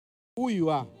who you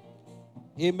are.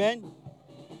 Amen.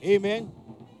 Amen.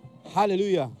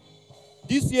 Hallelujah.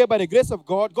 This year, by the grace of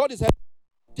God, God is helping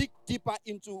us dig deeper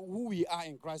into who we are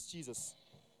in Christ Jesus.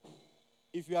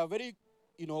 If you are very,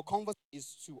 conversation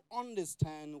is to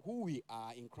understand who we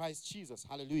are in Christ Jesus.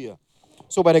 Hallelujah.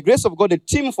 So by the grace of God, the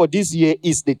theme for this year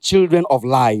is the children of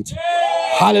light.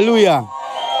 Hallelujah.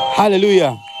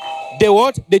 Hallelujah. The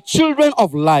what? The children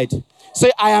of light.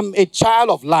 Say, I am a child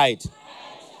of light.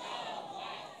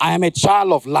 I am a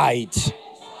child of light.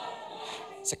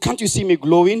 Say, can't you see me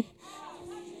glowing?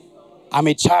 I'm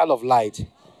a child of light.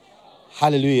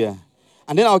 Hallelujah.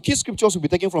 And then our key scriptures will be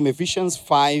taken from Ephesians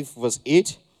 5 verse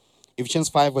 8. Ephesians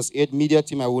 5 verse 8. Media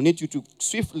team, I will need you to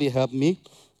swiftly help me.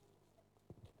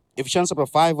 Ephesians chapter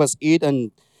 5 verse 8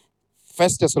 and 1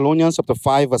 Thessalonians chapter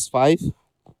 5 verse 5.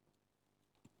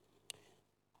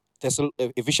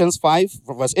 Ephesians 5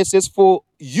 verse 8 says, for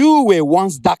you were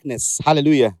once darkness.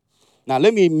 Hallelujah. Now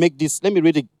let me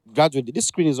read it gradually. This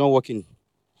screen is not working.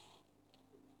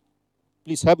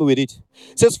 Please help me with it.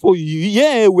 It says, for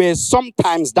ye were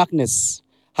sometimes darkness.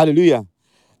 Hallelujah.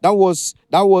 That was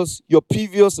your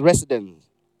previous residence.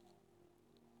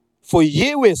 For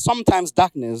ye were sometimes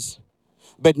darkness,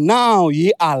 but now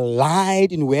ye are light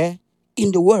in where?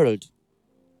 In the world.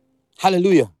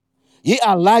 Hallelujah. Ye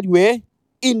are light where?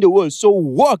 In the world. So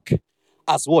work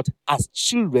as what? As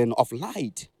children of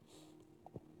light.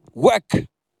 Work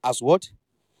as what?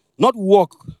 Not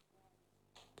walk,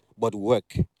 but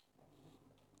work.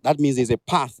 That means there's a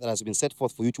path that has been set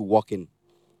forth for you to walk in.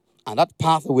 And that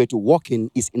pathway to walk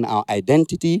in is in our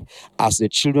identity as the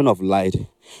children of light.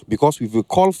 Because we will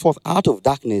call forth out of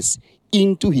darkness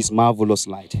into his marvelous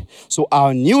light. So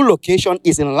our new location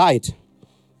is in light.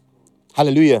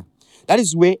 Hallelujah. That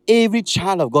is where every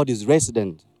child of God is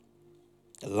resident.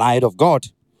 The light of God.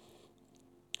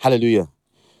 Hallelujah.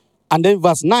 And then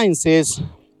verse 9 says,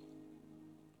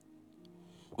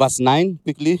 verse 9,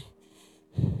 quickly.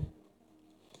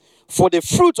 For the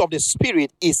fruit of the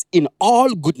Spirit is in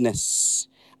all goodness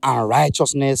and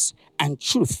righteousness and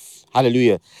truth.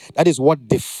 Hallelujah. That is what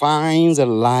defines a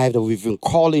life that we've been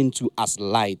called into as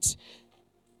light.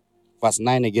 Verse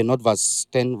 9 again, not verse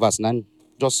 10, verse 9.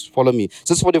 Just follow me. It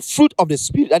says, for the fruit of the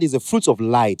Spirit, that is the fruits of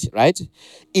light, right?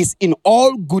 Is in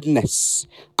all goodness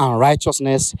and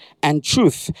righteousness and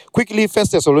truth. Quickly, 1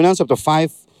 Thessalonians chapter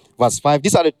 5, verse 5.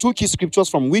 These are the two key scriptures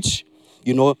from which,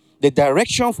 the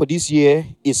direction for this year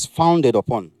is founded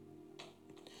upon.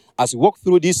 As we walk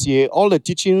through this year, all the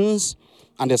teachings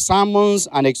and the sermons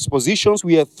and expositions,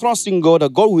 we are trusting God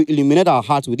that God will illuminate our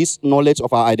hearts with this knowledge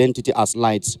of our identity as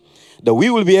lights. That we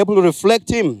will be able to reflect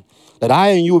him. That I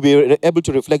and you will be able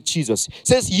to reflect Jesus. It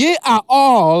says, ye are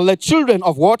all the children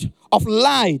of what? Of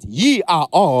light. Ye are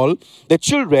all the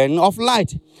children of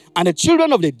light. And the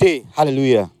children of the day.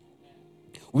 Hallelujah.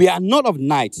 We are not of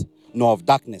night nor of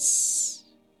darkness.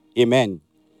 Amen.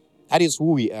 That is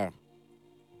who we are.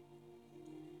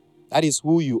 That is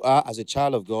who you are as a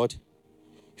child of God.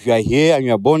 If you are here and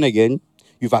you are born again,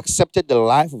 you've accepted the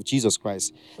life of Jesus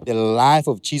Christ. The life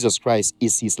of Jesus Christ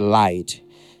is his light.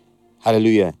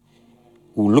 Hallelujah.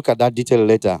 We'll look at that detail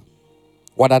later.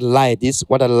 What that light is,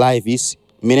 what that life is,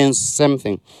 meaning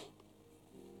something.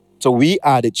 So we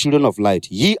are the children of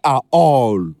light. Ye are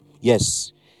all,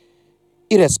 yes,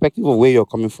 irrespective of where you're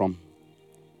coming from,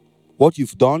 what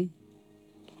you've done,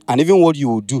 and even what you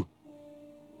will do.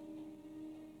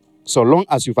 So long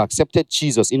as you've accepted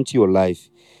Jesus into your life,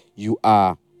 you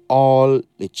are all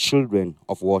the children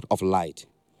of what? Of light.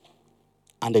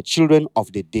 And the children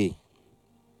of the day.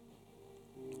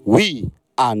 We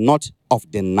are not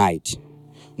of the night,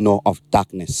 nor of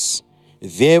darkness.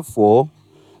 Therefore,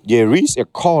 there is a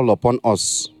call upon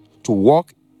us to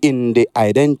walk in the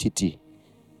identity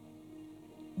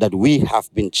that we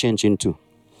have been changed into.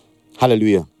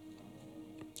 Hallelujah.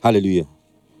 Hallelujah.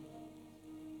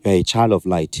 You are a child of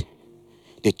light.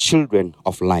 The children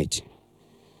of light.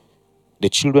 The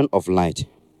children of light.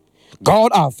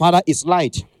 God our Father is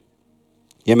light.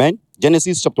 Amen.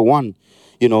 Genesis chapter 1,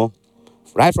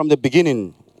 right from the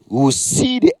beginning, we will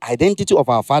see the identity of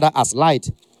our Father as light.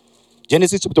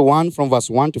 Genesis chapter 1 from verse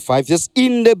 1 to 5 says,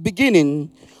 in the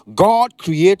beginning, God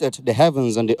created the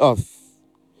heavens and the earth.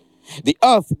 The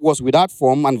earth was without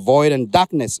form and void, and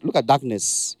darkness. Look at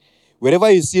darkness. Wherever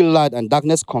you see light and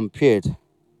darkness compared,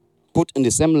 put in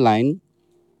the same line,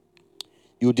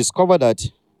 you discover that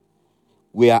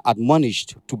we are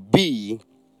admonished to be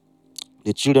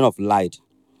the children of light.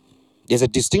 There's a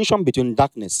distinction between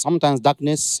darkness. Sometimes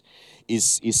darkness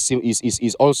is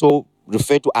also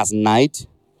referred to as night.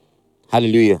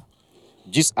 Hallelujah.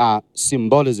 These are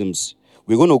symbolisms.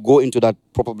 We're going to go into that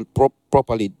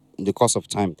properly in the course of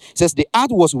time. It says, the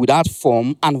earth was without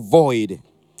form and void,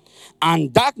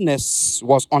 and darkness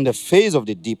was on the face of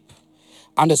the deep,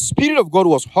 and the Spirit of God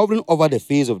was hovering over the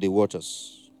face of the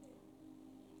waters.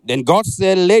 Then God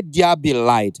said, let there be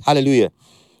light. Hallelujah.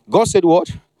 God said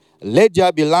what? Let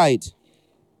there be light.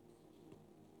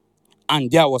 And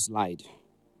there was light.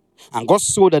 And God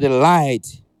saw that the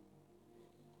light,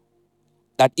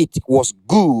 that it was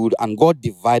good, and God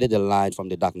divided the light from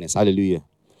the darkness. Hallelujah.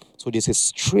 So there's a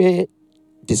straight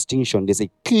distinction. There's a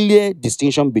clear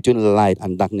distinction between light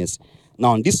and darkness.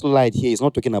 Now, this light here is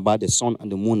not talking about the sun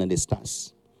and the moon and the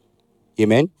stars.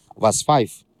 Amen. Verse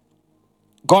 5.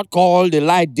 God called the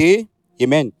light day.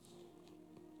 Amen.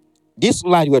 This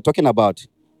light we're talking about,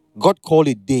 God called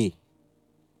it day.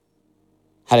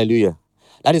 Hallelujah.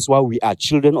 That is why we are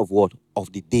children of what?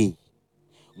 Of the day.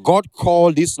 God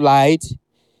called this light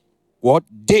what?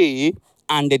 Day,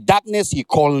 and the darkness he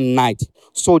called night.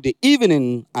 So the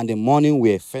evening and the morning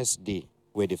were first day.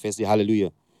 Were the first day.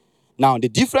 Hallelujah. Now, the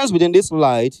difference between this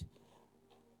light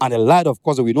and the light, of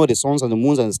course, we know the suns and the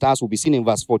moons and the stars will be seen in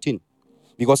verse 14.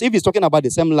 Because if he's talking about the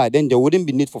same light, then there wouldn't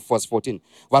be need for verse 14.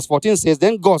 Verse 14 says,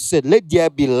 then God said, let there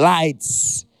be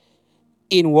lights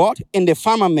in what? In the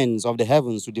firmaments of the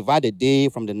heavens, to divide the day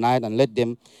from the night, and let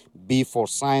them be for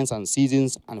signs and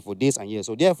seasons and for days and years.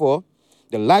 So therefore,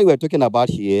 the light we're talking about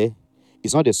here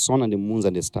is not the sun and the moons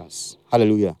and the stars.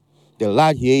 Hallelujah. The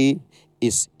light here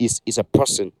is a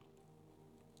person.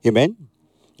 Amen.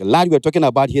 The light we're talking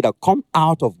about here that come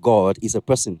out of God is a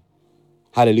person.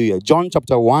 Hallelujah. John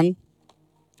chapter 1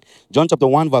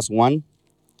 verse 1.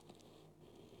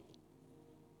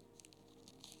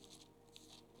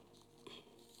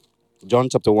 John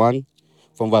chapter 1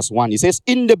 from verse 1. It says,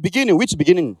 in the beginning, which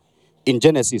beginning? In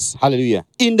Genesis. Hallelujah.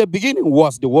 In the beginning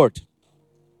was the Word.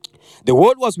 The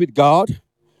Word was with God,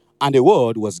 and the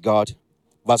Word was God.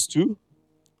 Verse 2.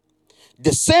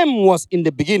 The same was in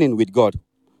the beginning with God.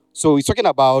 So he's talking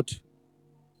about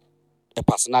a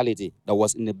personality that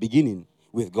was in the beginning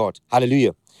with God.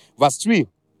 Hallelujah. Verse 3.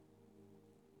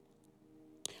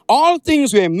 All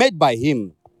things were made by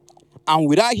him, and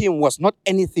without him was not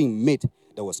anything made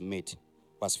that was made.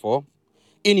 Verse 4.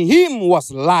 In him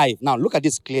was life. Now look at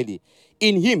this clearly.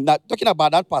 In him, that talking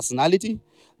about that personality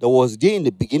that was there in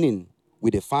the beginning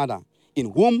with the Father,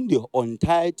 in whom the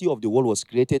entirety of the world was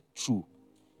created through.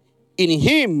 In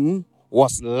him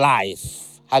was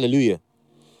life. Hallelujah.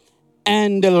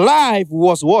 And the life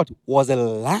was what? Was a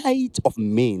light of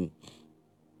men.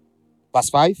 Verse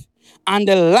 5. And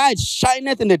the light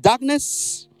shineth in the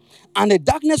darkness, and the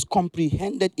darkness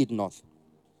comprehended it not.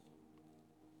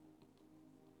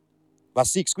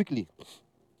 Verse 6, quickly.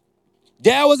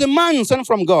 There was a man sent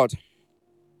from God,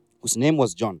 whose name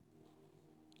was John.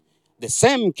 The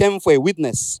same came for a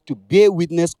witness, to bear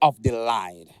witness of the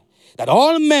light, that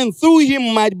all men through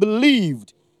him might believe.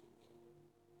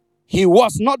 He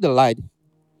was not the light,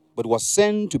 but was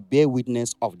sent to bear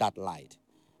witness of that light.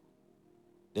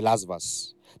 The last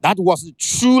verse. That was the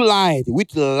true light,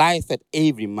 which lighteth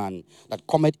every man that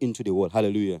cometh into the world.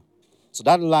 Hallelujah. So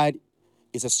that light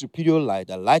is a superior light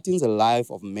that lightens the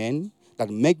life of men, that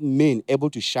make men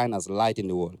able to shine as light in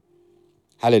the world.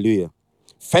 Hallelujah.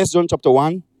 1 John chapter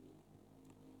 1,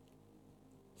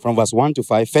 from verse 1 to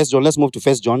 5. 1 John, let's move to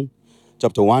 1 John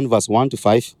chapter 1, verse 1 to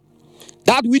 5.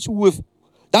 That which was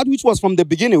from the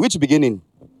beginning. Which beginning?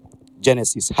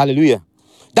 Genesis. Hallelujah.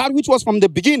 That which was from the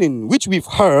beginning, which we've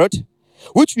heard,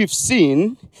 which we've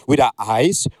seen with our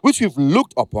eyes, which we've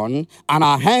looked upon, and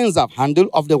our hands have handled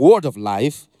of the word of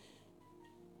life.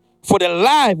 For the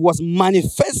life was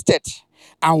manifested,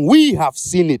 and we have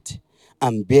seen it,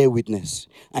 and bear witness,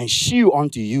 and shew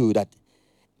unto you that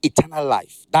eternal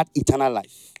life. That's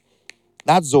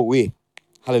the way.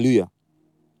 Hallelujah.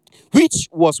 Which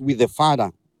was with the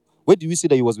Father. Where do we see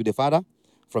that he was with the Father?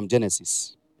 From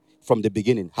Genesis. From the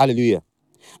beginning. Hallelujah.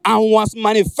 And was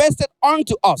manifested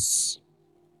unto us.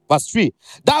 Verse 3.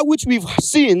 That which we've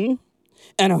seen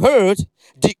and heard,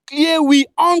 declare we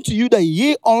unto you, that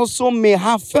ye also may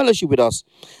have fellowship with us.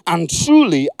 And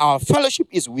truly our fellowship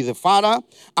is with the Father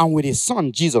and with his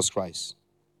Son, Jesus Christ.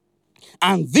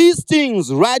 And these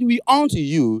things write we unto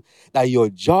you, that your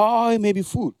joy may be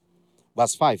full.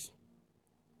 Verse 5.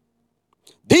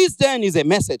 This then is a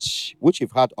message which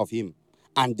you've heard of him,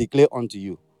 and declare unto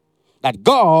you, that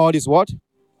God is what?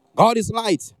 God is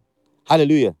light.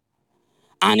 Hallelujah.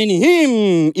 And in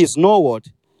him is no what?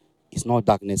 Is no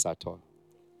darkness at all.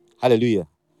 Hallelujah.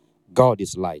 God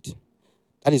is light.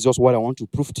 That is just what I want to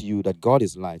prove to you, that God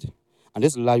is light. And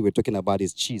this light we're talking about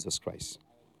is Jesus Christ.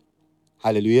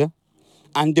 Hallelujah.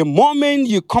 And the moment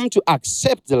you come to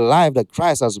accept the life that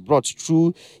Christ has brought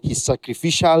through his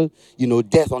sacrificial,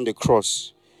 death on the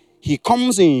cross, he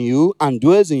comes in you and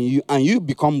dwells in you, and you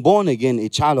become born again, a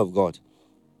child of God.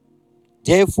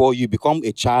 Therefore, you become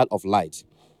a child of light.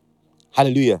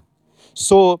 Hallelujah.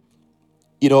 So,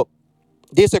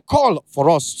 there's a call for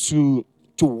us to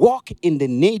walk in the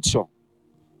nature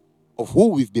of who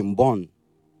we've been born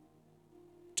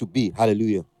to be.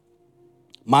 Hallelujah.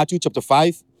 Matthew chapter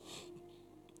 5,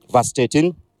 verse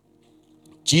 13.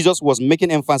 Jesus was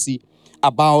making emphasis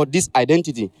about this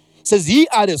identity. It says, ye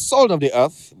are the salt of the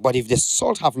earth, but if the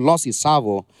salt have lost its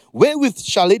savour, wherewith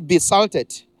shall it be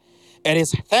salted? It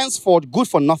is henceforth good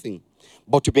for nothing,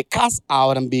 but to be cast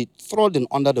out and be trodden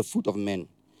under the foot of men.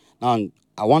 Now,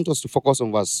 I want us to focus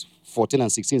on verse 14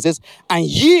 and 16. It says, and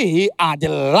ye are the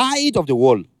light of the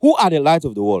world. Who are the light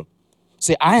of the world?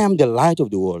 Say, I am the light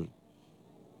of the world.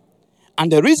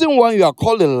 And the reason why you are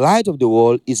called the light of the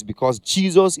world is because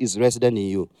Jesus is resident in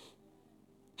you.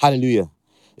 Hallelujah.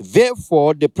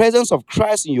 Therefore, the presence of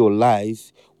Christ in your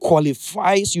life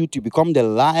qualifies you to become the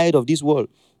light of this world.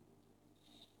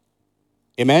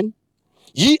 Amen.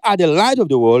 Ye are the light of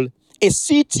the world, a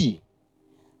city.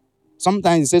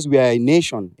 Sometimes it says we are a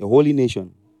nation, a holy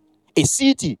nation. A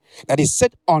city that is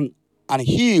set on an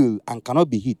hill and cannot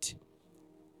be hid.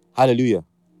 Hallelujah.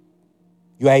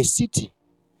 You are a city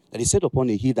that is set upon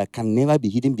a hill that can never be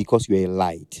hidden because you are a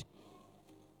light.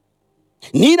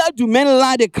 Neither do men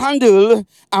light a candle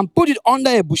and put it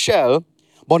under a bushel,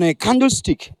 but on a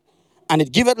candlestick, and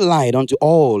it giveth light unto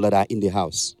all that are in the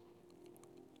house.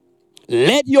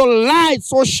 Let your light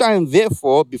so shine,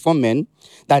 therefore, before men,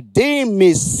 that they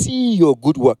may see your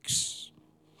good works.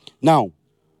 Now,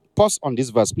 pause on this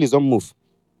verse. Please don't move.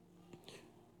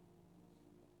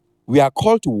 We are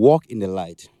called to walk in the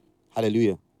light.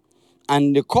 Hallelujah.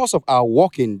 And the cause of our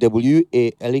walking,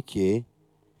 W-A-L-K,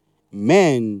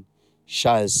 men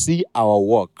shall see our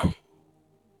work.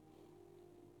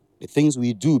 The things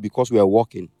we do because we are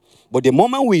walking. But the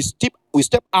moment we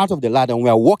step out of the light and we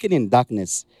are walking in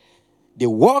darkness, the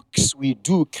works we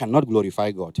do cannot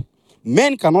glorify God.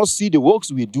 Men cannot see the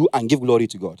works we do and give glory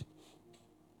to God.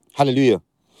 Hallelujah.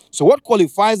 So what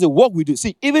qualifies the work we do?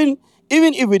 See, even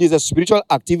if it is a spiritual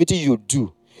activity you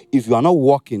do, if you are not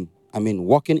walking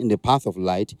in the path of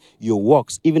light, your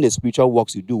works, even the spiritual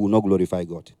works you do, will not glorify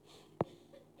God.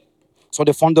 So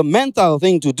the fundamental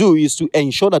thing to do is to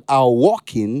ensure that our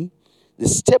walking, the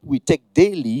step we take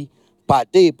daily, per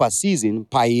day, per season,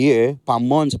 per year, per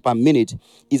month, per minute,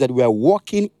 is that we are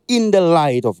walking in the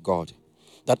light of God.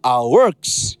 That our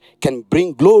works can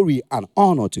bring glory and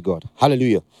honor to God.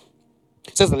 Hallelujah.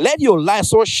 It says, let your light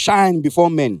so shine before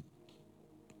men.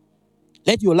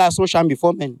 Let your light so shine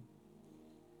before men.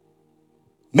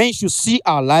 Men should see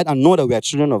our light and know that we are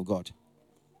children of God.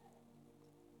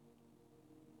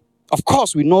 Of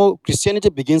course, we know Christianity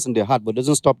begins in the heart, but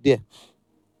doesn't stop there.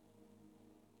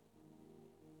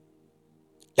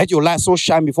 Let your light so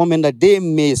shine before men that they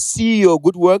may see your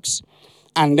good works,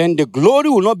 and then the glory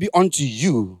will not be unto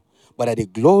you, but that the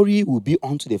glory will be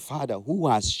unto the Father who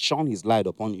has shone his light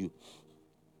upon you.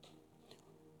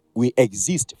 We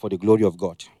exist for the glory of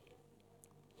God.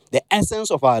 The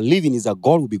essence of our living is that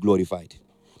God will be glorified.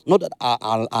 Not that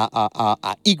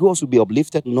our egos will be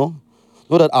uplifted, no.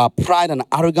 Not that our pride and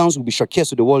arrogance will be showcased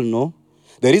to the world, no.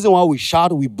 The reason why we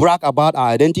shout, we brag about our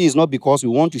identity is not because we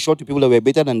want to show to people that we're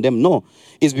better than them, no.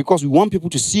 It's because we want people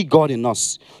to see God in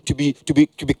us, to be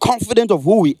confident of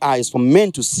who we are. It's for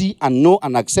men to see and know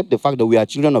and accept the fact that we are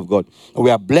children of God, we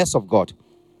are blessed of God,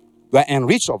 we are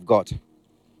enriched of God.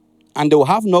 And they will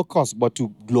have no cause but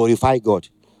to glorify God,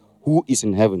 who is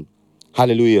in heaven.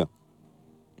 Hallelujah.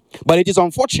 But it is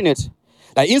unfortunate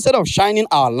that instead of shining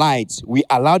our lights, we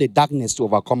allow the darkness to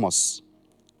overcome us.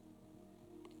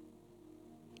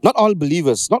 Not all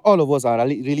believers, not all of us are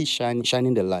really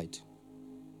shining the light.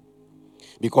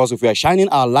 Because if we are shining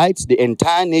our lights, the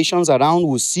entire nations around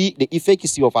will see the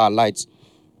efficacy of our lights.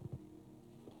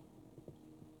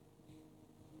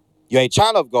 You are a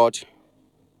child of God.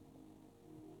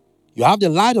 You have the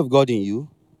light of God in you.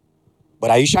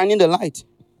 But are you shining the light?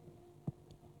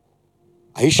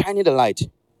 Are you shining the light?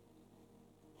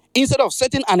 Instead of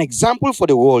setting an example for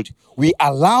the world, we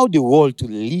allow the world to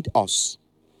lead us.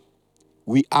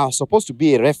 We are supposed to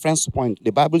be a reference point.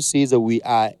 The Bible says that we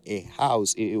are a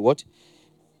house, a what?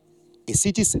 A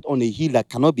city set on a hill that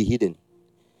cannot be hidden.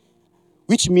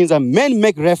 Which means that men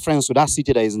make reference to that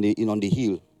city that is on the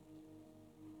hill.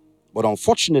 But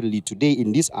unfortunately, today,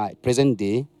 in this present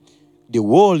day, the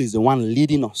world is the one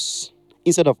leading us,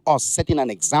 instead of us setting an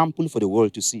example for the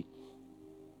world to see.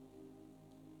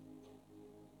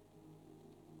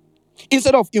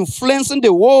 Instead of influencing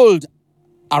the world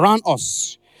around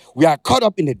us, we are caught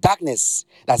up in the darkness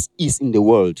that is in the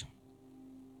world.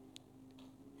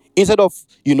 Instead of,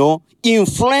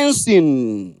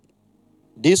 influencing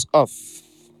this earth,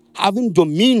 having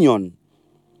dominion,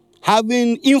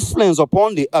 having influence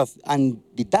upon the earth, and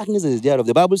the darkness is thereof.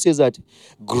 The Bible says that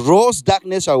gross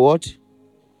darkness shall what?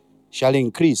 Shall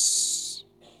increase.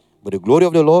 But the glory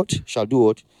of the Lord shall do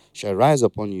what? Shall rise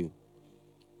upon you.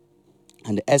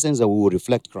 And the essence that we will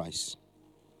reflect Christ.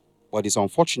 But it's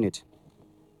unfortunate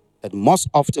that most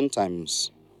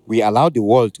oftentimes we allow the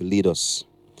world to lead us.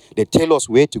 They tell us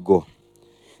where to go.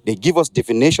 They give us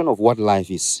definition of what life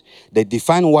is. They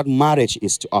define what marriage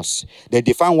is to us. They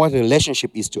define what relationship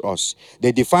is to us.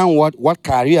 They define what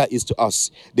career is to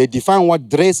us. They define what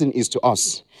dressing is to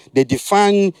us. They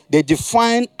define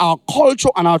our culture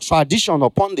and our tradition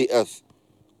upon the earth.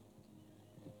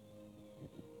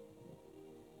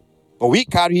 But we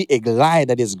carry a light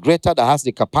that is greater, that has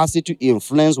the capacity to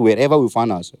influence wherever we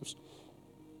find ourselves.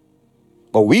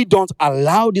 But we don't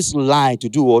allow this light to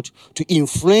do what? To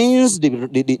influence the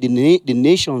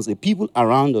nations, the people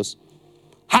around us.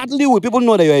 Hardly will people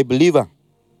know that you're a believer.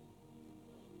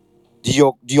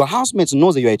 Do your housemates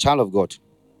know that you're a child of God?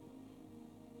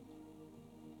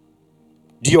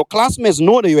 Do your classmates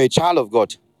know that you're a child of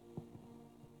God?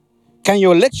 Can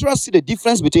your lecturers see the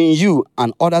difference between you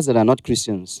and others that are not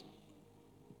Christians?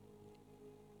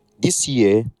 This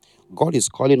year, God is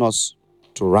calling us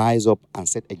to rise up and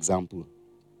set example.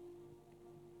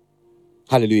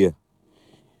 Hallelujah.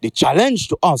 The challenge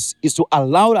to us is to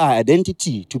allow our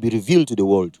identity to be revealed to the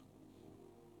world.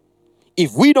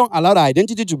 If we don't allow our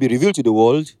identity to be revealed to the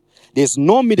world, there's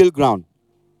no middle ground.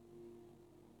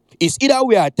 It's either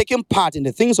we are taking part in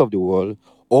the things of the world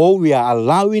or we are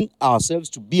allowing ourselves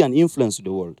to be an influence to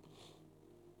the world.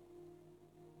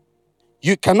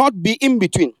 You cannot be in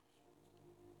between.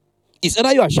 It's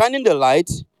either you are shining the light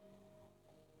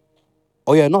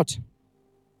or you are not.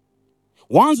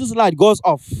 Once this light goes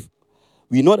off,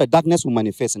 we know that darkness will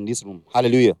manifest in this room.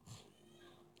 Hallelujah.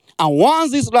 And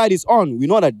once this light is on, we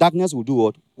know that darkness will do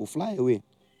what? Will fly away.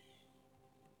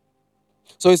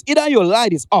 So it's either your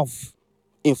light is off.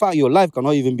 In fact, your life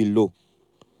cannot even be low.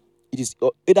 It is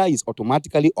either it's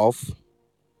automatically off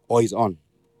or is on.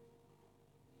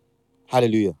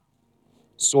 Hallelujah.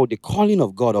 So the calling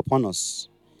of God upon us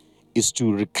is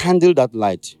to rekindle that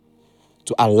light,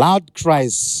 to allow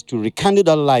Christ to rekindle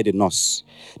that light in us,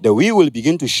 that we will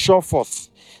begin to show forth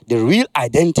the real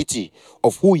identity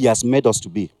of who He has made us to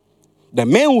be. The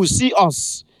men will see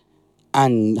us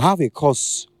and have a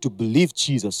cause to believe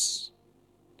Jesus.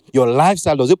 Your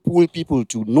lifestyle, does it pull people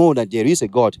to know that there is a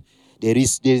God?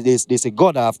 There's a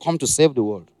God that have come to save the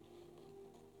world.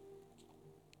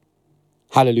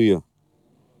 Hallelujah.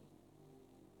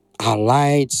 Our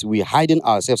lights, we're hiding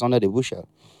ourselves under the bushel.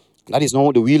 That is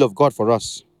not the will of God for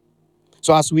us.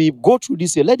 So as we go through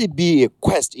this year, let it be a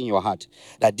quest in your heart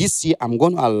that this year I'm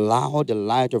going to allow the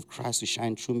light of Christ to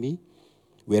shine through me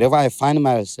wherever I find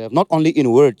myself, not only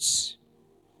in words,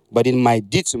 but in my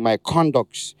deeds, in my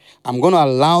conduct. I'm going to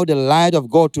allow the light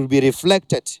of God to be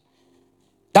reflected.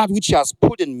 That which He has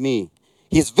put in me,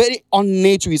 His very own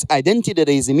nature, His identity that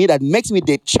is in me, that makes me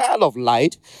the child of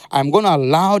light. I'm going to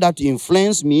allow that to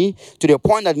influence me to the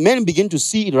point that men begin to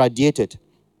see it radiated.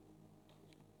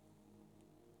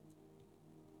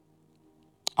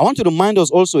 I want to remind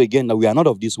us also again that we are not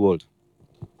of this world.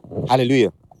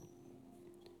 Hallelujah.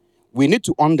 We need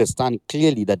to understand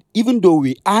clearly that even though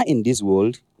we are in this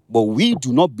world, but we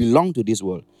do not belong to this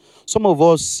world. Some of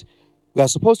us, we are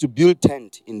supposed to build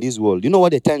tent in this world. You know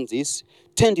what a tent is?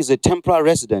 Tent is a temporary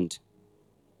resident.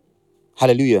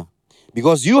 Hallelujah.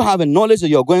 Because you have a knowledge that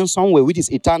you're going somewhere which is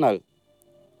eternal.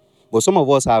 But some of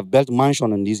us have built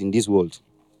mansions in this world.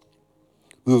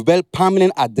 We've built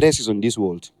permanent addresses in this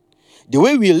world. The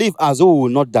way we live as though we will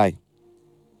not die.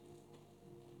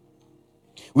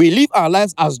 We live our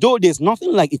lives as though there's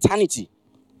nothing like eternity.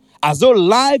 As though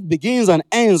life begins and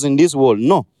ends in this world.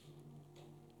 No.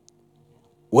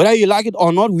 Whether you like it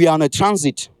or not, we are on a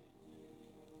transit.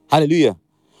 Hallelujah.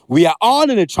 We are all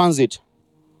in a transit.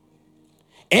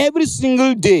 Every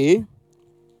single day,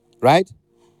 right,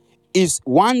 is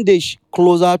one day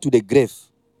closer to the grave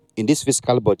in this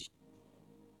physical body.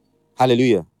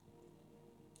 Hallelujah.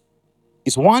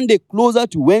 It's one day closer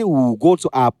to when we will go to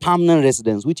our permanent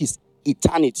residence, which is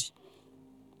eternity.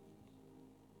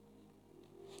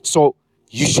 So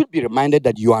you should be reminded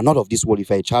that you are not of this world if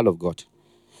you are a child of God.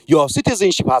 Your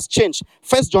citizenship has changed.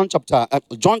 First John chapter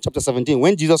 17,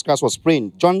 when Jesus Christ was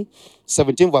praying, John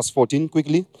 17 verse 14,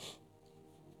 quickly.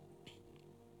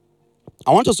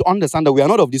 I want us to understand that we are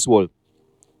not of this world.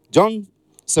 John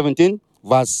 17,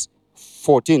 verse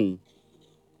 14.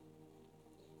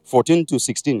 14 to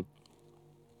 16.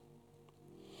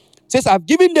 Says, I've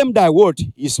given them thy word.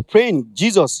 He's praying.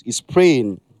 Jesus is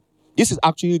praying. This is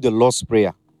actually the Lord's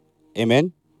Prayer.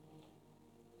 Amen.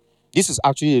 This is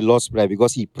actually the Lord's Prayer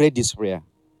because he prayed this prayer.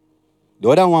 The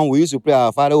other one we used to pray,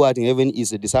 our Father who art in heaven,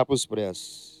 is the disciples'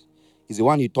 prayers. He's the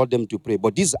one he taught them to pray.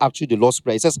 But this is actually the Lord's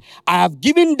Prayer. It says, I have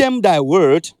given them thy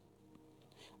word,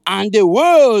 and the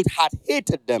world had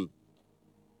hated them,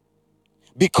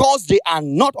 because they are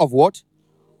not of what?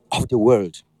 Of the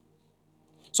world.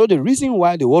 So the reason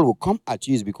why the world will come at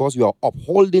you is because you are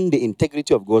upholding the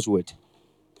integrity of God's word.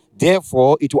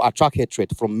 Therefore, it will attract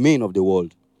hatred from men of the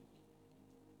world.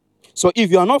 So if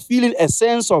you are not feeling a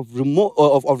sense of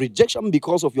rejection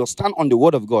because of your stand on the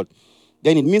word of God,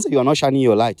 then it means that you are not shining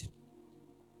your light.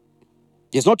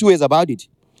 There's no two ways about it.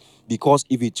 Because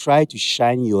if you try to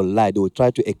shine your light, they will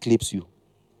try to eclipse you.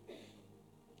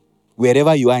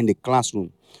 Wherever you are in the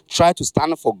classroom, try to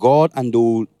stand for God and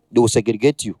they will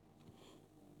segregate you.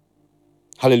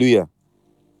 Hallelujah.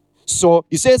 So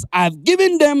he says, I've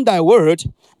given them thy word,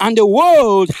 and the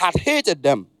world hath hated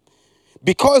them,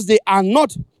 because they are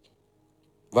not,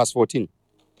 verse 14,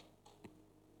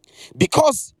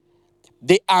 because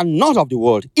they are not of the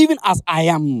world, even as I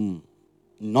am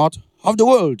not of the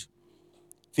world.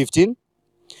 15,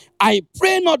 I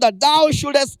pray not that thou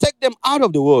shouldest take them out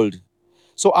of the world.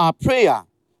 So our prayer,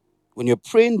 when you're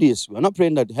praying this, we're not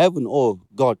praying that heaven, oh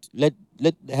God, let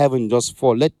heaven just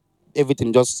fall, let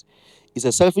everything just, it's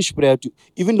a selfish prayer to,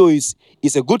 even though it's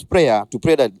a good prayer to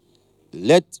pray that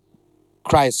let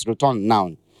Christ return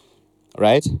now,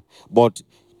 right? But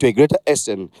to a greater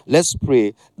extent, let's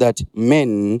pray that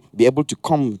men be able to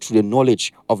come to the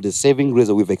knowledge of the saving grace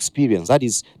that we've experienced. That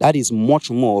is much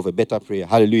more of a better prayer.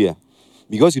 Hallelujah.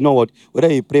 Because you know what?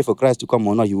 Whether you pray for Christ to come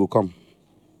or not, he will come.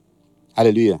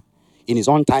 Hallelujah. In his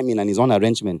own timing and his own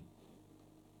arrangement.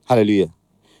 Hallelujah.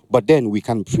 But then we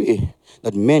can pray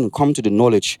that men come to the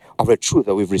knowledge of the truth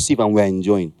that we've received and we are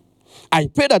enjoying. I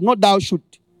pray that not thou should,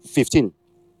 15,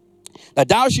 that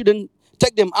thou shouldn't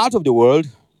take them out of the world,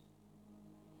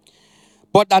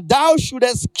 but that thou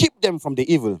shouldest keep them from the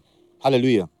evil.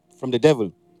 Hallelujah. From the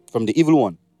devil, from the evil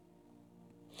one.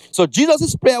 So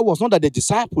Jesus' prayer was not that the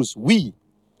disciples, we,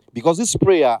 because this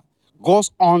prayer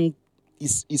goes on,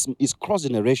 is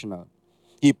cross-generational.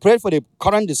 He prayed for the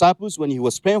current disciples when he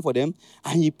was praying for them,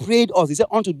 and he prayed us. He said,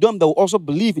 unto them that will also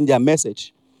believe in their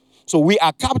message. So we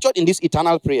are captured in this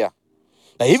eternal prayer.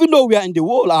 That even though we are in the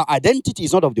world, our identity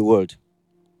is not of the world.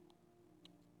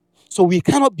 So we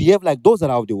cannot behave like those that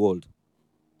are of the world.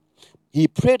 He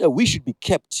prayed that we should be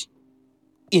kept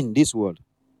in this world.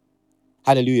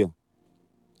 Hallelujah.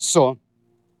 So,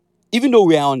 even though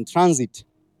we are on transit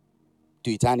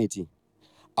to eternity,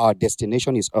 our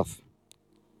destination is earth.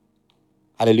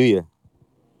 Hallelujah.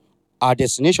 Our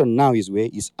destination now is where?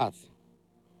 Is earth.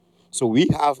 So we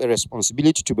have a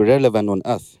responsibility to be relevant on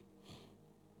earth.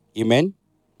 Amen.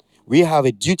 We have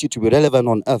a duty to be relevant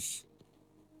on earth.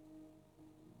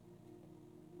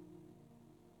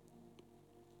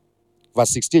 Verse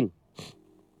 16.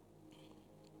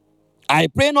 I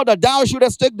pray not that thou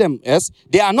shouldest take them. Yes,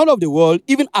 they are not of the world,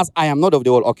 even as I am not of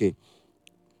the world. Okay.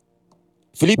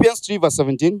 Philippians 3 verse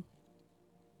 17.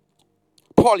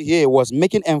 Paul here was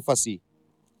making emphasis.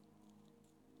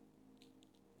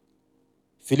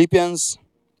 Philippians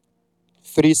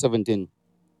 3:17.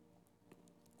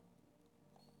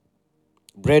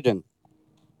 Brethren,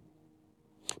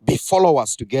 be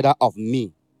followers together of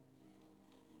me,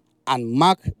 and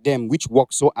mark them which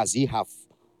walk so as ye have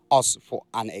us for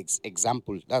an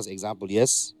example. That's example,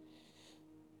 yes.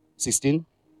 16.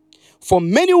 For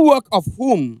many work of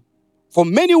whom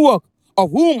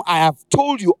I have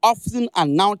told you often,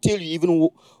 and now tell you even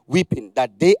weeping,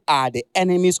 that they are the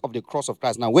enemies of the cross of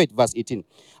Christ. Now wait, verse 18.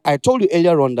 I told you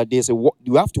earlier on that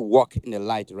you have to walk in the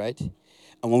light, right?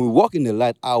 And when we walk in the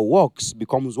light, our works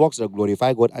becomes works that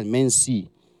glorify God and men see.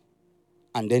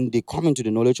 And then they come into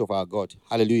the knowledge of our God.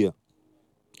 Hallelujah.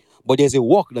 But there's a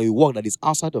walk that we walk that is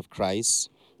outside of Christ,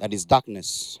 that is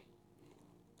darkness.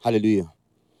 Hallelujah.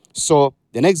 So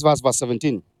the next verse, verse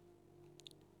 17.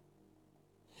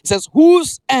 It says,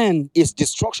 whose end is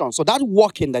destruction. So that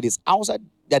walking that is outside,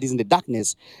 that is in the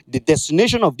darkness, the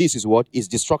destination of this is what? Is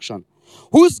destruction.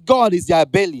 Whose God is their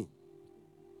belly.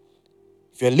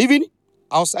 If you're living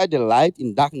outside the light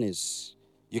in darkness,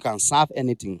 you can serve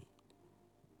anything.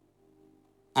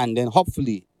 And then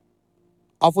hopefully,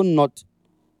 often not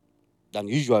than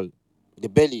usual, the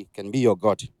belly can be your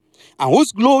God. And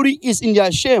whose glory is in their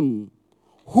shame,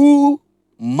 who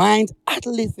mind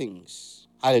earthly things.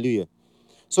 Hallelujah.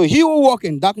 So he who walks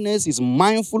in darkness is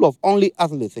mindful of only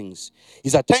earthly things.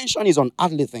 His attention is on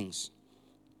earthly things.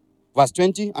 Verse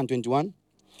 20 and 21.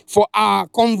 For our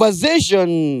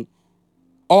conversation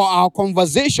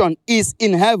is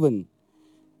in heaven.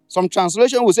 Some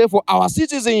translation will say, for our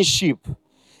citizenship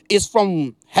is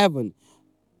from heaven.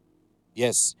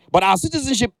 Yes. But our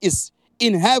citizenship is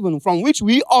in heaven, from which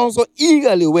we also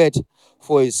eagerly wait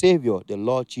for a Savior, the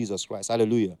Lord Jesus Christ.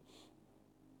 Hallelujah.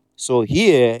 So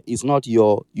here is not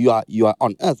you are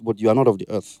on earth, but you are not of the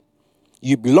earth.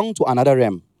 You belong to another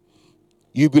realm.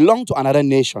 You belong to another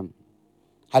nation.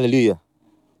 Hallelujah.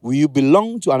 You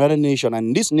belong to another nation,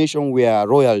 and this nation we are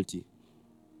royalty.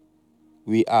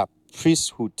 We are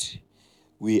priesthood.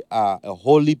 We are a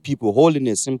holy people.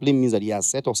 Holiness simply means that He has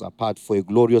set us apart for a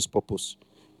glorious purpose.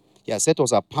 He has set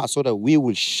us apart so that we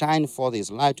will shine forth His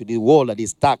light to the world that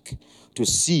is dark, to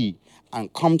see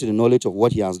and come to the knowledge of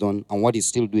what He has done and what He's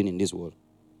still doing in this world.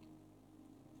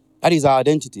 That is our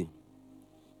identity.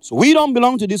 So we don't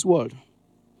belong to this world.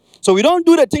 So we don't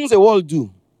do the things the world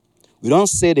do. We don't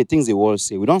say the things the world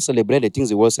say. We don't celebrate the things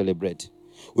the world celebrate.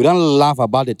 We don't laugh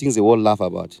about the things the world laugh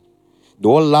about. The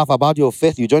world laugh about your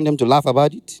faith. You join them to laugh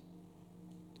about it.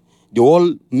 They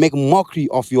all make mockery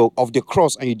of the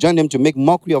cross, and you join them to make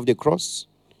mockery of the cross.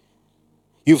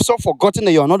 You've so forgotten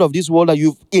that you're not of this world, that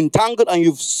you've entangled and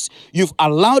you've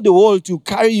allowed the world to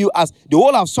carry you, as the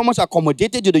world have so much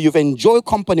accommodated you that you've enjoyed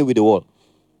company with the world.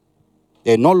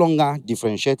 They no longer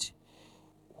differentiate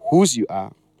whose you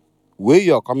are, where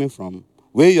you are coming from,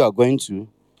 where you are going to,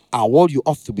 and what you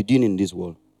ought to be doing in this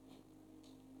world.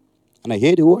 And I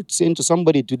hear the word saying to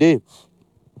somebody today,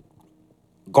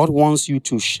 God wants you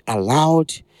to allow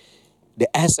the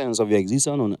essence of your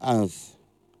existence on earth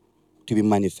to be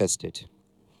manifested.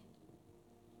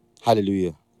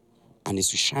 Hallelujah. And it's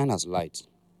to shine as light.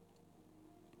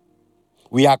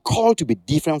 We are called to be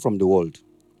different from the world.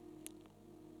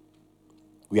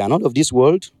 We are not of this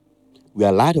world. We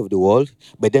are light of the world.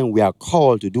 But then we are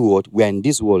called to do what? We are in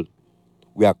this world.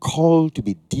 We are called to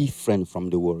be different from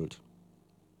the world.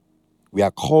 We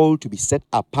are called to be set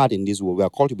apart in this world. We are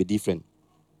called to be different.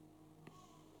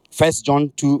 1 John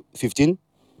 2:15.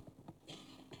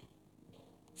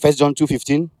 1 John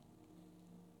 2:15.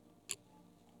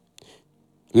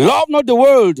 Love not the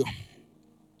world,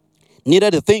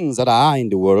 neither the things that are in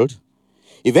the world.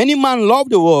 If any man love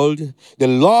the world, the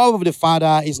love of the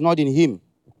Father is not in him.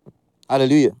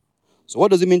 Hallelujah. So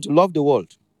what does it mean to love the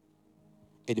world?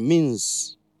 It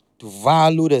means to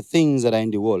value the things that are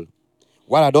in the world.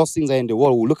 What are those things that are in the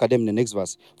world? We'll look at them in the next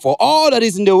verse. For all that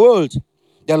is in the world,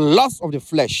 the lust of the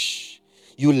flesh,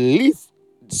 you live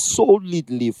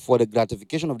solely for the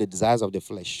gratification of the desires of the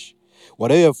flesh.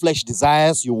 Whatever your flesh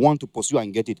desires, you want to pursue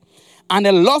and get it. And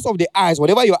the lust of the eyes,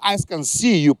 whatever your eyes can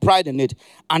see, you pride in it.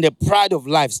 And the pride of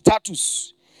life,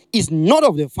 status, is not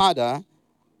of the Father,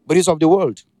 but is of the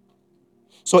world.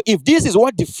 So if this is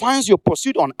what defines your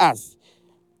pursuit on earth,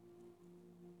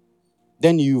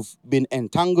 then you've been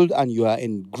entangled and you are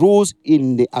engrossed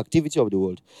in the activity of the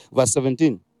world. Verse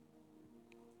 17.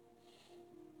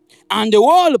 And the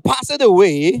world passeth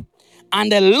away,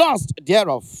 and the lust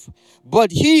thereof.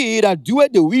 But he that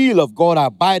doeth the will of God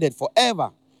abideth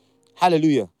forever.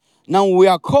 Hallelujah. Now we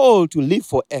are called to live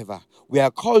forever. We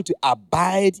are called to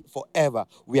abide forever.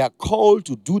 We are called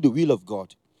to do the will of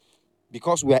God.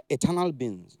 Because we are eternal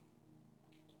beings.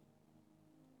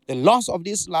 The loss of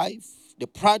this life, the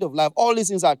pride of life, all these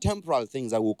things are temporal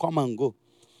things that will come and go.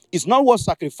 It's not worth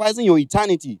sacrificing your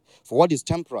eternity for what is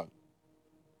temporal.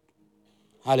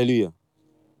 Hallelujah.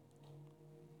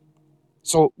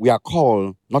 So we are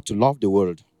called not to love the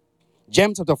world.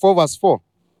 James chapter 4 verse 4.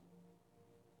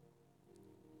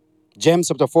 James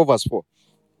chapter 4 verse 4.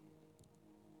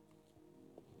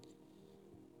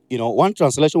 You know, one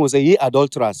translation will say, ye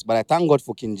adulterers, but I thank God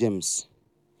for King James.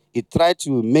 It tried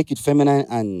to make it feminine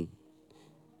and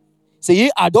say,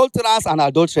 ye adulterers and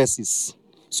adulteresses.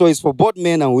 So it's for both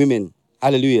men and women.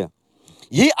 Hallelujah.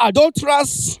 Ye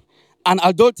adulterers and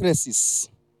adulteresses.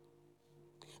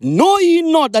 Know ye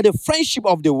not that the friendship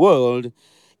of the world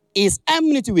is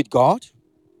enmity with God?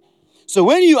 So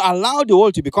when you allow the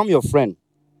world to become your friend,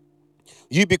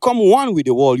 you become one with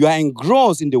the world. You are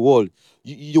engrossed in the world.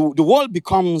 The world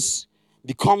becomes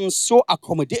so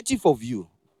accommodative of you.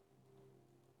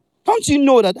 Don't you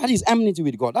know that is enmity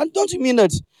with God? Don't you mean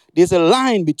that there's a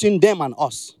line between them and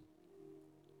us?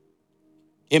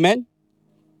 Amen?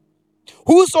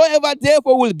 Whosoever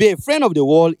therefore will be a friend of the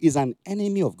world is an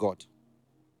enemy of God.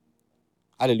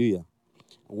 Hallelujah.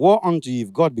 Woe unto you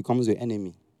if God becomes your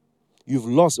enemy. You've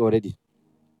lost already.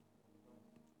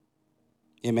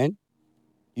 Amen?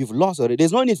 You've lost already.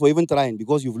 There's no need for even trying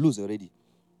because you've lost already.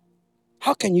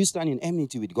 How can you stand in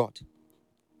enmity with God?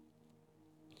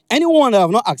 Anyone that have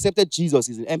not accepted Jesus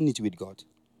is in enmity with God.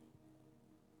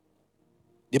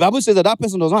 The Bible says that that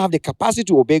person does not have the capacity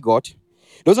to obey God,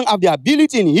 doesn't have the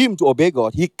ability in him to obey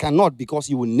God. He cannot, because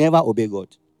he will never obey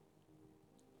God.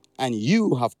 And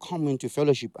you have come into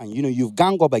fellowship and you've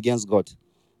ganged up against God.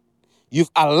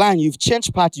 You've aligned, you've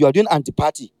changed party, you are doing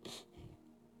anti-party.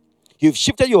 You've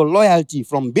shifted your loyalty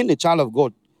from being a child of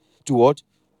God to what?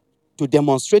 To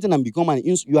demonstrating and become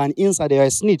you are an insider, you're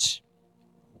a snitch.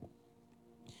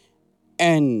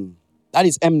 And that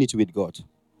is enmity with God.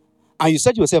 And you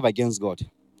set yourself against God.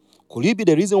 Could it be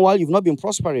the reason why you've not been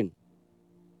prospering?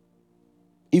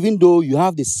 Even though you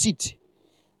have the seed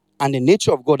and the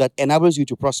nature of God that enables you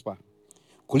to prosper.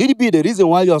 Could it be the reason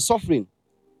why you are suffering?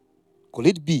 Could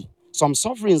it be? Some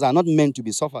sufferings are not meant to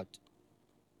be suffered.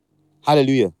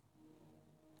 Hallelujah.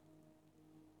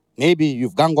 Maybe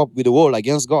you've ganged up with the world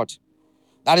against God.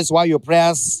 That is why your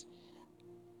prayers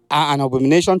are an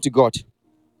abomination to God.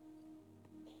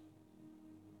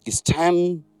 It's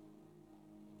time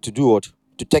to do what?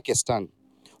 To take a stand.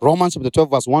 Romans chapter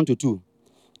 12 verse 1 to 2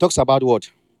 talks about what?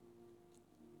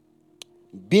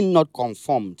 Be not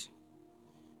conformed.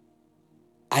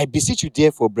 I beseech you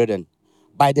therefore, brethren,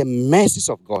 by the mercies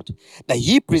of God, that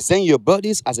ye present your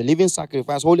bodies as a living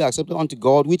sacrifice, wholly acceptable unto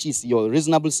God, which is your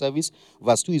reasonable service.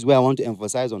 Verse 2 is where I want to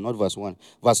emphasize on, not verse 1.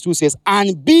 Verse 2 says,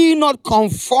 and be not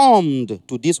conformed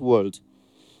to this world.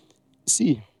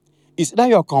 See, it's either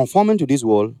you're conforming to this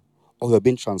world or you're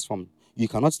being transformed. You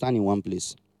cannot stand in one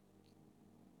place.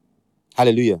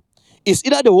 Hallelujah. It's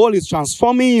either the world is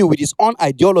transforming you with its own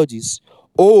ideologies,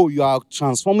 or you are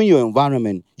transforming your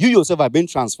environment. You yourself are being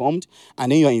transformed,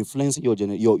 and then you are influencing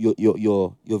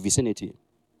your vicinity.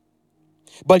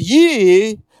 But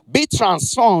ye be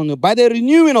transformed by the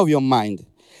renewing of your mind,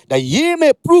 that ye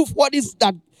may prove what is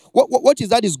that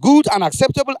is good and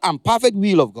acceptable and perfect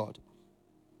will of God.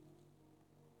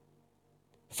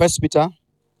 1 Peter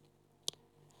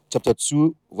chapter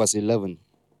 2, verse 11.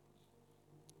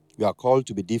 You are called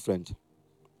to be different.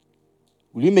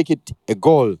 Will you make it a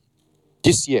goal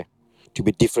this year to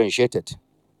be differentiated?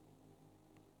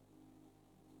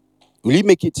 Will you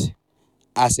make it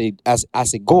as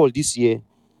a goal this year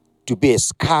to be a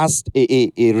scarce,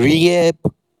 a rare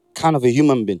kind of a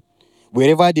human being?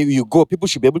 Wherever you go, people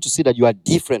should be able to see that you are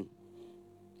different.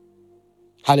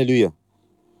 Hallelujah.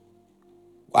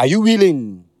 Are you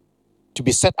willing to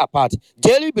be set apart?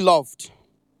 Dearly beloved,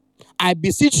 I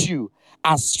beseech you,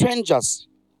 as strangers.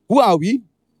 Who are we?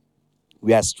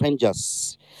 We are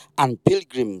strangers and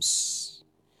pilgrims.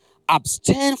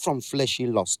 Abstain from fleshly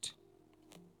lust,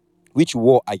 which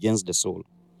war against the soul.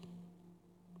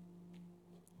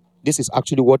 This is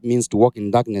actually what it means to walk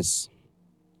in darkness.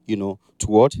 To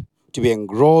what? To be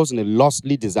engrossed in the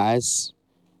lustly desires.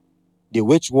 They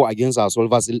wage war against our soul.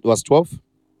 Verse 12.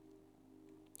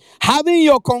 Having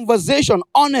your conversation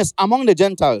honest among the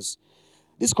Gentiles.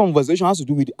 This conversation has to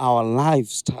do with our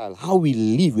lifestyle, how we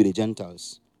live with the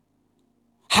Gentiles.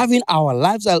 Having our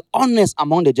lifestyle honest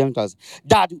among the Gentiles.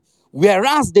 That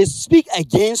whereas they speak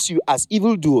against you as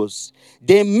evildoers,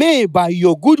 they may by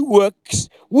your good works,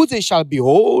 which they shall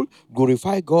behold,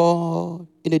 glorify God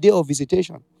in the day of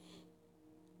visitation.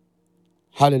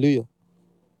 Hallelujah.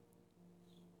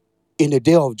 In the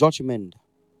day of judgment.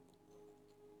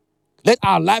 Let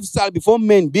our lifestyle before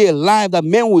men be a life that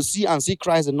men will see and see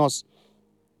Christ in us.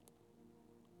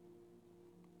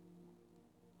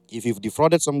 If you've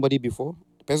defrauded somebody before,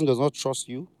 the person does not trust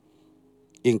you,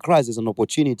 in Christ there's an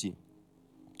opportunity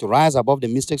to rise above the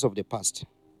mistakes of the past.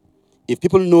 If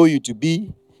people know you to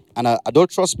be an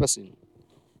adulterous person,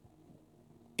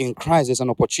 in Christ there's an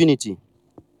opportunity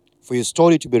for your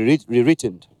story to be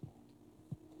rewritten.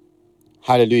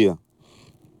 Hallelujah.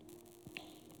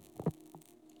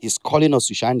 He's calling us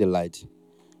to shine the light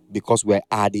because we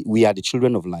are the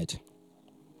children of light.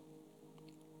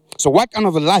 So what kind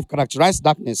of a life characterizes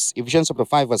darkness? Ephesians chapter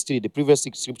 5 verse 3, the previous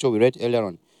scripture we read earlier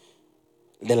on.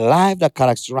 The life that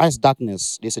characterizes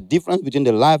darkness, there's a difference between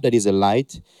the life that is a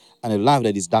light and a life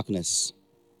that is darkness.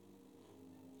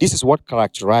 This is what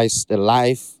characterizes the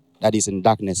life that is in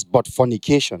darkness. But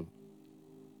fornication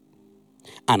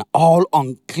and all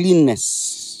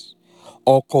uncleanness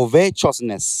or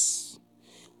covetousness,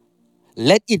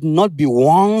 let it not be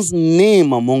one's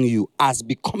name among you as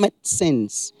becometh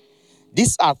saints.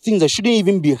 These are things that shouldn't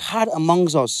even be heard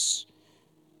amongst us.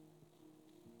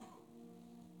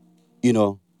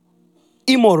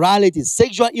 Immorality,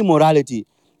 sexual immorality.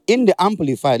 In the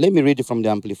Amplified, let me read it from the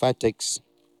Amplified text.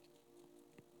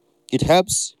 It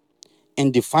helps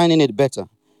in defining it better.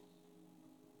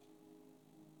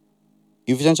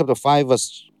 Ephesians chapter 5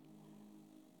 verse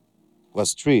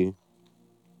Verse 3.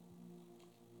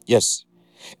 Yes.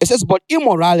 It says, but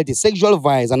immorality, sexual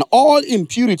vice, and all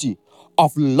impurity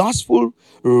of lustful,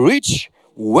 rich,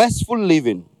 wasteful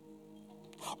living,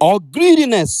 or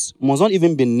greediness must not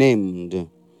even be named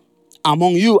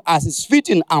among you, as is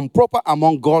fitting and proper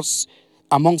among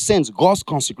saints, God's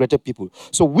consecrated people.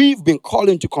 So we've been called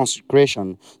into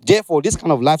consecration. Therefore, this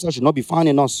kind of lifestyle should not be found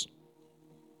in us.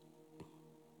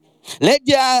 Let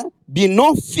there be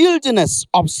no filthiness,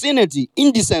 obscenity,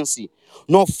 indecency,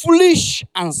 nor foolish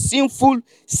and sinful,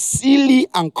 silly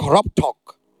and corrupt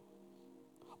talk,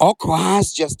 or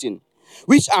coarse jesting,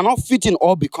 which are not fitting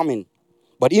or becoming,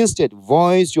 but instead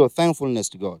voice your thankfulness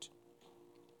to God.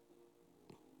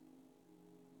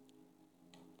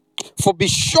 For be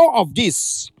sure of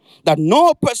this, that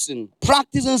no person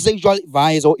practicing sexual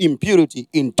vice or impurity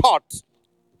in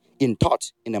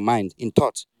the mind, in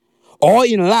thought, or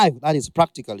in life, that is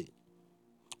practically,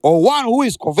 or one who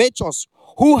is covetous,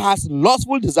 who has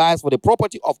lustful desires for the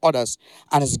property of others,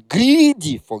 and is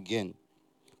greedy for gain.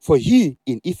 For he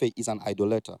in effect is an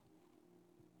idolater.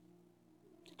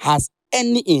 Has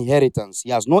any inheritance? He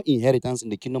has no inheritance in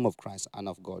the kingdom of Christ and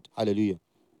of God. Hallelujah.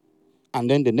 And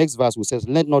then the next verse will says,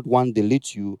 let not one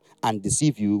delude you and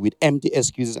deceive you with empty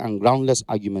excuses and groundless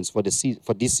arguments for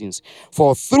these sins.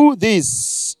 For through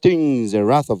these things the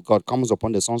wrath of God comes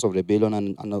upon the sons of rebellion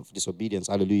and of disobedience.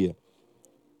 Hallelujah.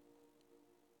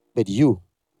 But you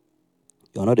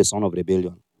are not the son of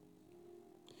rebellion.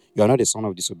 You are not a son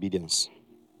of disobedience.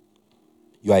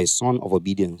 You are a son of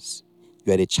obedience.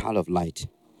 You are a child of light.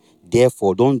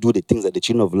 Therefore, don't do the things that the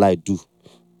children of light do,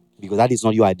 because that is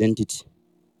not your identity.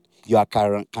 You are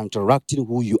counteracting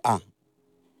who you are.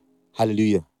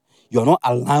 Hallelujah. You are not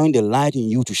allowing the light in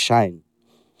you to shine.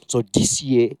 So this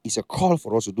year is a call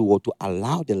for us to do what? To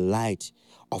allow the light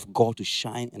of God to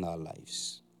shine in our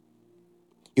lives.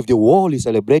 If the world is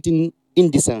celebrating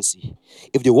indecency,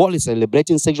 if the world is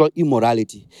celebrating sexual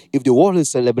immorality, if the world is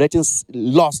celebrating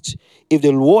lust, if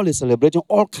the world is celebrating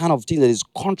all kinds of things that is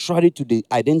contrary to the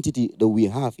identity that we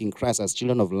have in Christ as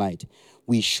children of light,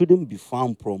 we shouldn't be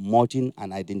found promoting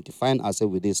and identifying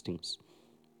ourselves with these things,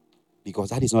 because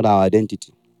that is not our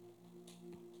identity.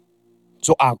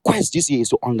 So our quest this year is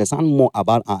to understand more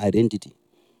about our identity,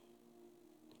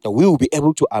 that we will be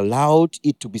able to allow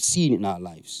it to be seen in our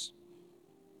lives.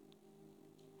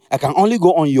 I can only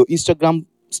go on your Instagram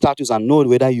status and know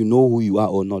whether you know who you are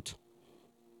or not.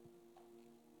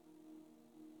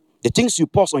 The things you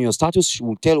post on your status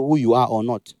will tell who you are or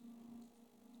not.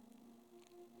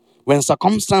 When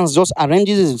circumstance just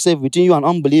arranges itself between you and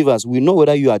unbelievers, we know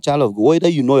whether you are a child of God, whether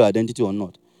you know your identity or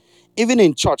not. Even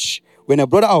in church, when a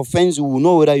brother offends you, will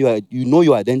know whether you know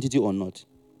your identity or not.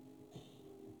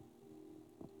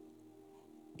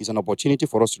 It's an opportunity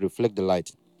for us to reflect the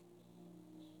light.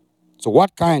 So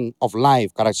what kind of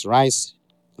life characterizes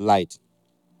light?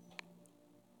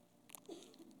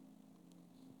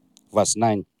 Verse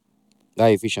 9.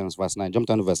 That Ephesians verse 9. Jump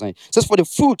down to verse 9. It says, for the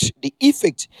fruit, the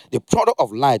effect, the product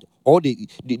of light, or the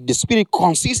spirit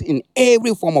consists in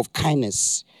every form of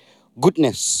kindness,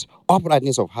 goodness,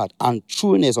 uprightness of heart, and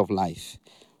trueness of life.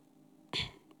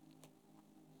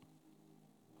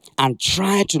 And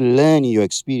try to learn in your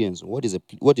experience what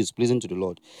is pleasing to the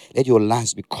Lord. Let your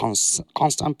lives be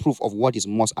constant proof of what is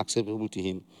most acceptable to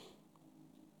Him.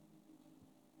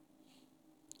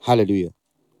 Hallelujah.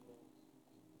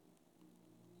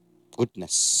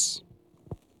 Goodness,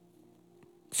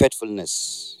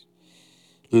 faithfulness,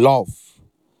 love.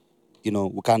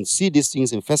 We can see these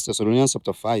things in 1 Thessalonians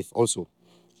chapter 5 also.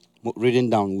 Reading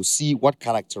down, we'll see what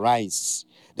characterizes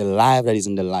the life that is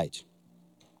in the light.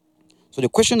 So the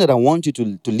question that I want you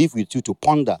to leave with you, to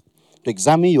ponder, to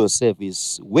examine yourself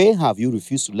is, where have you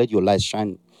refused to let your light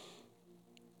shine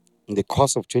in the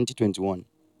course of 2021?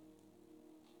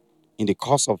 In the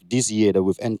course of this year that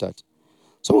we've entered?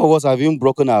 Some of us have even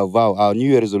broken our vow, our New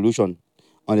Year resolution,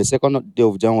 on the second day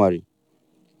of January.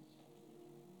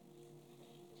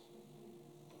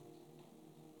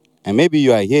 And maybe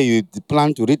you are here, you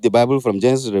plan to read the Bible from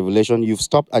Genesis to Revelation, you've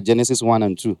stopped at Genesis 1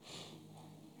 and 2.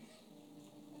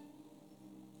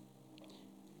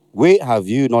 Where have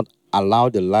you not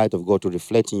allowed the light of God to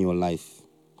reflect in your life?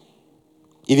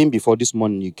 Even before this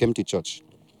morning, you came to church.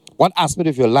 What aspect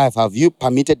of your life have you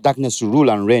permitted darkness to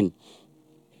rule and reign?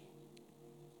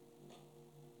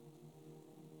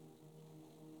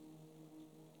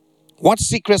 What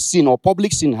secret sin or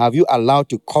public sin have you allowed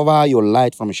to cover your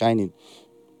light from shining?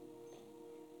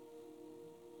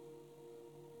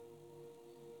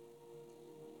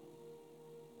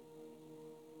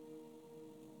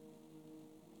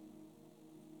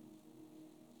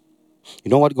 You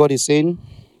know what God is saying?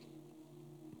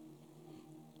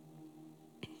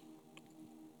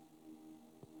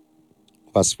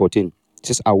 verse 14. It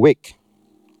says, awake.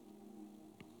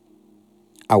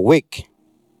 Awake.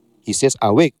 He says,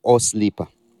 awake, O sleeper,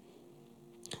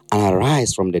 and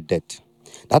arise from the dead.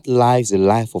 That life is a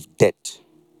life of death.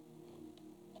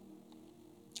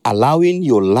 Allowing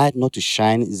your light not to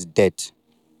shine is death.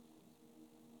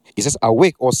 He says,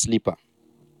 awake, O sleeper,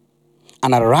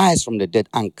 and arise from the dead,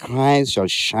 and Christ shall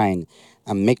shine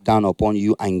and make down upon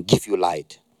you and give you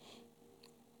light.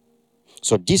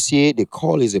 So this year, the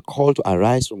call is a call to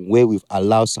arise from where we've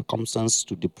allowed circumstances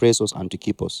to depress us and to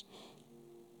keep us.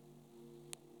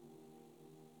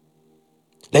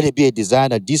 Let it be a desire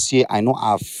that this year, I know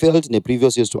I've failed in the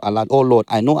previous years to allow. Oh Lord,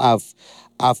 I know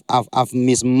I've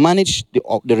mismanaged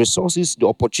the resources, the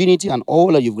opportunity, and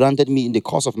all that you've granted me in the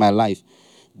course of my life.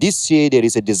 This year, there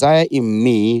is a desire in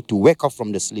me to wake up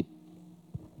from the sleep.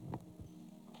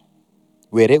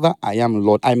 Wherever I am,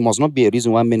 Lord, I must not be a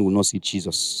reason why men will not see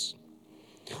Jesus.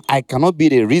 I cannot be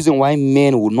the reason why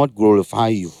men will not glorify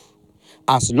you.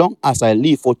 As long as I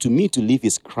live, for to me to live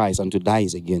is Christ and to die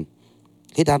is again.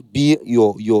 Let that be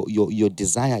your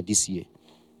desire this year.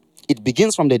 It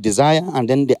begins from the desire and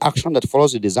then the action that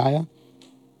follows the desire.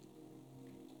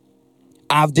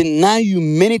 I've denied you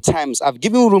many times. I've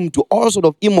given room to all sort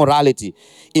of immorality.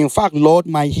 In fact, Lord,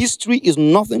 my history is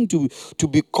nothing to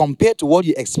be compared to what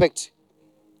you expect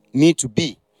me to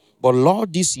be. But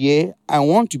Lord, this year, I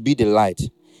want to be the light.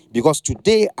 Because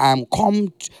today I've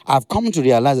come to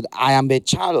realize that I am a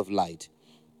child of light.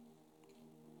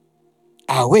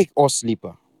 Awake, O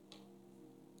sleeper,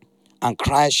 and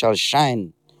Christ shall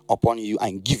shine upon you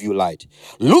and give you light.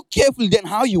 Look carefully then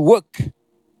how you work.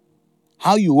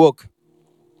 How you work.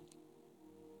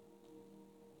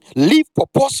 Live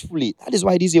purposefully. That is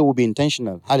why this year will be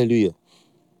intentional. Hallelujah.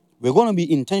 We're going to be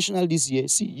intentional this year.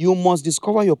 See, you must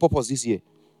discover your purpose this year.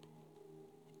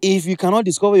 If you cannot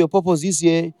discover your purpose this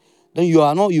year, then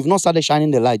you've not started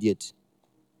shining the light yet.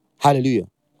 Hallelujah.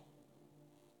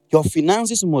 Your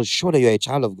finances must show that you're a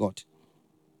child of God.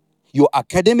 Your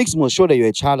academics must show that you're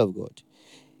a child of God.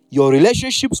 Your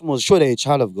relationships must show that you're a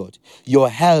child of God. Your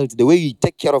health, the way you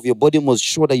take care of your body must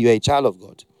show that you're a child of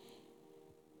God.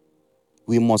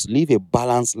 We must live a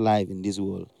balanced life in this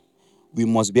world. We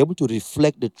must be able to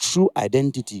reflect the true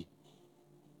identity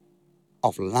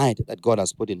of light that God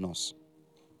has put in us.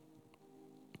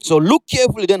 So look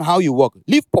carefully then how you walk.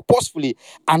 Live purposefully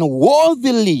and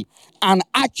worthily and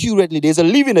accurately. There's a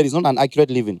living that is not an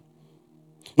accurate living.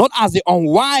 Not as the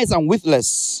unwise and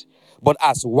witless, but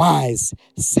as wise,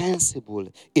 sensible,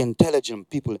 intelligent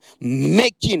people,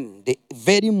 making the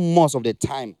very most of the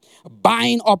time,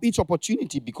 buying up each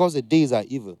opportunity because the days are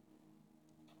evil.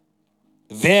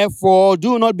 Therefore,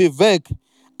 do not be vague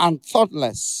and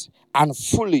thoughtless and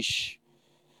foolish,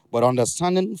 but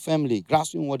understanding firmly,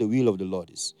 grasping what the will of the Lord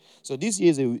is. So this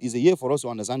year is a year for us to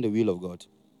understand the will of God.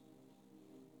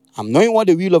 I'm knowing what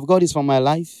the will of God is for my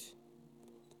life,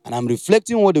 and I'm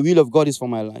reflecting what the will of God is for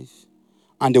my life.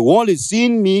 And the world is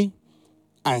seeing me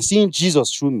and seeing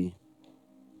Jesus through me.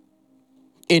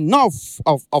 Enough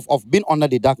of being under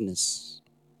the darkness.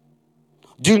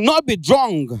 Do not be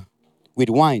drunk with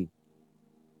wine.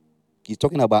 He's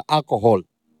talking about alcohol.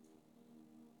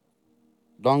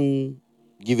 Don't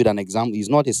give it an example. It's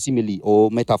not a simile or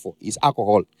metaphor. It's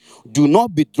alcohol. Do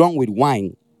not be drunk with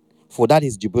wine, for that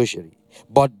is debauchery.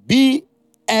 But be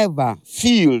ever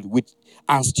filled with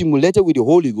and stimulated with the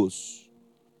Holy Ghost.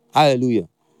 Hallelujah.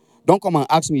 Don't come and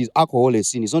ask me, is alcohol a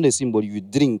sin? It's not a sin, but if you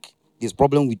drink, there's a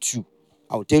problem with you.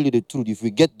 I'll tell you the truth. If you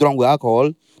get drunk with alcohol,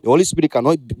 the Holy Spirit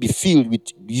cannot be filled with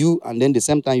you, and then the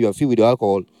same time you are filled with the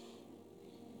alcohol.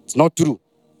 It's not true.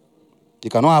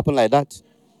 It cannot happen like that.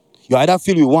 You're either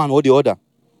filled with one or the other.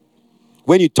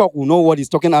 When you talk, we know what is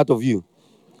talking out of you,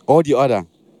 or the other.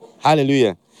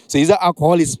 Hallelujah. So either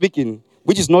alcohol is speaking,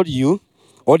 which is not you,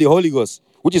 or the Holy Ghost,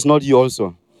 which is not you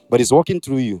also, but it's working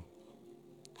through you.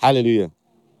 Hallelujah.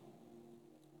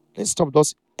 Let's stop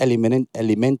those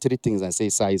elementary things and say,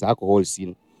 size, alcohol,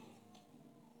 sin.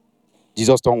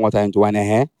 Jesus turned water into wine.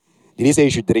 Did he say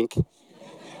you should drink?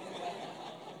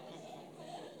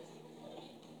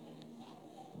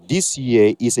 This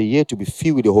year is a year to be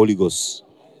filled with the Holy Ghost.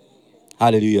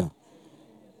 Hallelujah.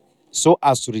 So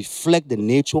as to reflect the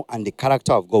nature and the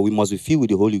character of God, we must be filled with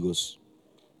the Holy Ghost.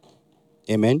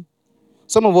 Amen.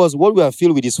 Some of us, what we are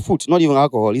filled with is food, not even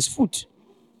alcohol. It's food.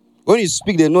 When you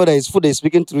speak, they know that it's food that is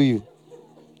speaking through you.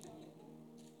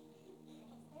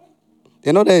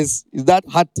 They know that it's that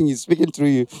hard thing is speaking through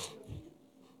you.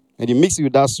 And you mix it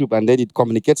with that soup and then it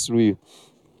communicates through you.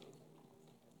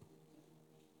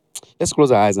 Let's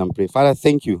close our eyes and pray. Father,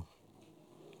 thank you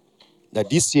that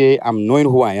this year I'm knowing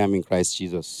who I am in Christ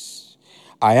Jesus.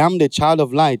 I am the child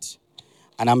of light.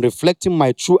 and I'm reflecting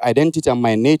my true identity and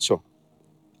my nature.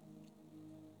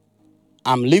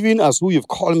 I'm living as who you've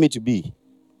called me to be.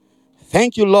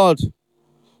 Thank you, Lord,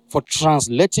 for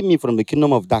translating me from the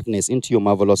kingdom of darkness into your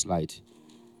marvelous light.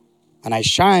 And I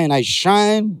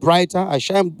shine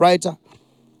brighter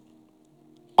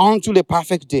unto the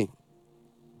perfect day.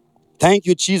 Thank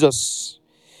you, Jesus.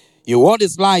 Your word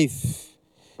is life.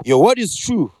 Your word is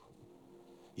true.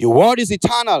 Your word is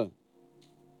eternal.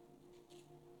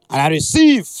 And I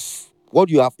receive what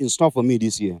you have in store for me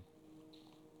this year.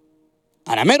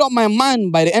 And I made up my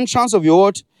mind by the entrance of your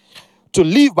word to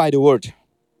live by the word,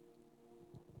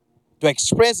 to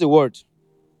express the word.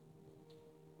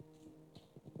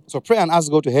 So pray and ask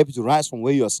God to help you to rise from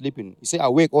where you are sleeping. You say,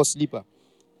 awake or sleeper.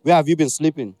 Where have you been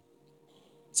sleeping?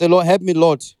 Say, Lord, help me,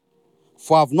 Lord,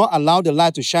 for I have not allowed the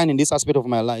light to shine in this aspect of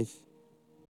my life.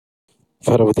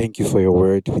 Father, we thank you for your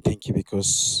word. We thank you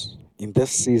because in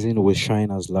this season we shine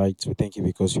as light. We thank you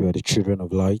because you are the children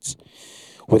of light.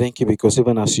 We thank you because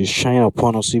even as you shine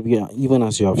upon us, even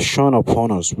as you have shone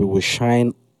upon us, we will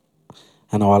shine,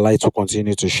 and our light will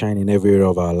continue to shine in every area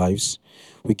of our lives.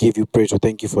 We give you praise. We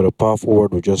thank you for the powerful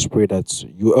word. We just pray that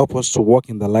you help us to walk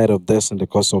in the light of this in the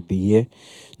course of the year,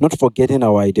 not forgetting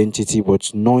our identity,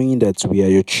 but knowing that we are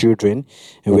your children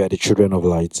and we are the children of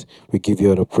light. We give you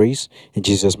all the praise. In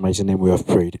Jesus' mighty name we have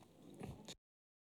prayed.